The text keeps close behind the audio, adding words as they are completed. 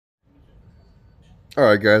All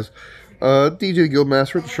right, guys. DJ the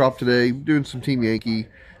Guildmaster at the shop today, doing some Team Yankee.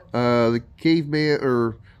 The Caveman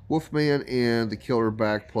or Wolfman and the Killer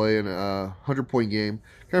back playing a 100-point game.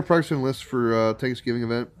 Kind of practicing list for Tanksgiving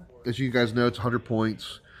event. As you guys know, it's 100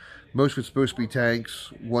 points. Most of it's supposed to be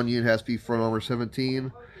tanks. One unit has to be front armor 17.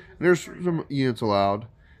 And there's some units allowed.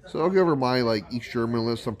 So I'll go over my each German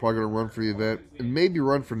list I'm probably going to run for the event and maybe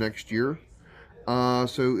run for next year.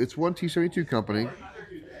 So it's one T-72 company.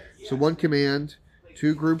 So one command,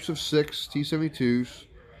 two groups of six T-72s,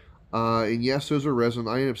 and yes, those are resin.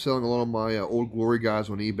 I ended up selling a lot of my old Glory guys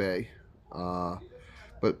on eBay. Uh,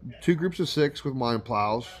 but two groups of six with mine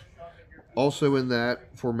plows. Also in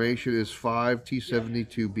that formation is five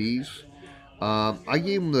T-72Bs. I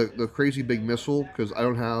gave them the crazy big missile because I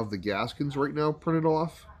don't have the Gaskins right now printed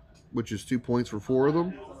off, which is 2 points for four of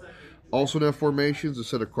them. Also in that formation is a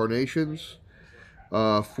set of Carnations,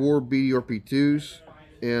 four BDRP2s,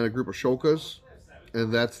 and a group of Shulkas.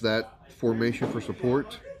 And that's that formation for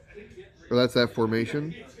support. Or that's that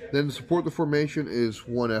formation. Then to support the formation is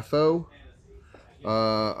one FO,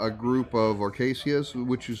 a group of Arcasias,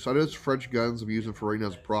 which is I know it's French guns I'm using for right now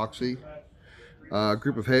as a proxy. A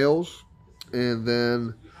group of Hales, and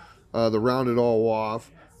then to round it all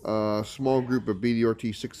off, a small group of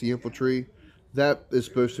BDRT 60 infantry. That is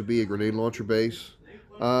supposed to be a grenade launcher base.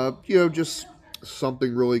 Just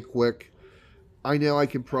something really quick. I know I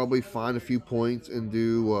can probably find a few points and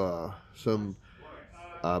do some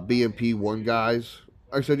BMP one guys.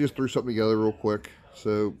 Actually, I just threw something together real quick.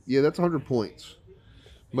 So yeah, that's 100 points.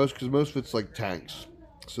 Because most of it's like tanks.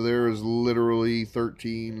 So there is literally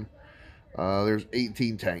 13. There's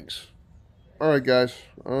 18 tanks. All right, guys.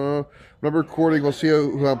 Remember recording. We'll see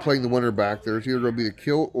who I'm playing the winner back there. It's either going to be the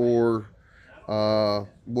Kilt or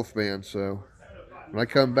Wolfman. So when I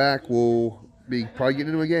come back, we'll be probably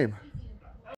getting into a game.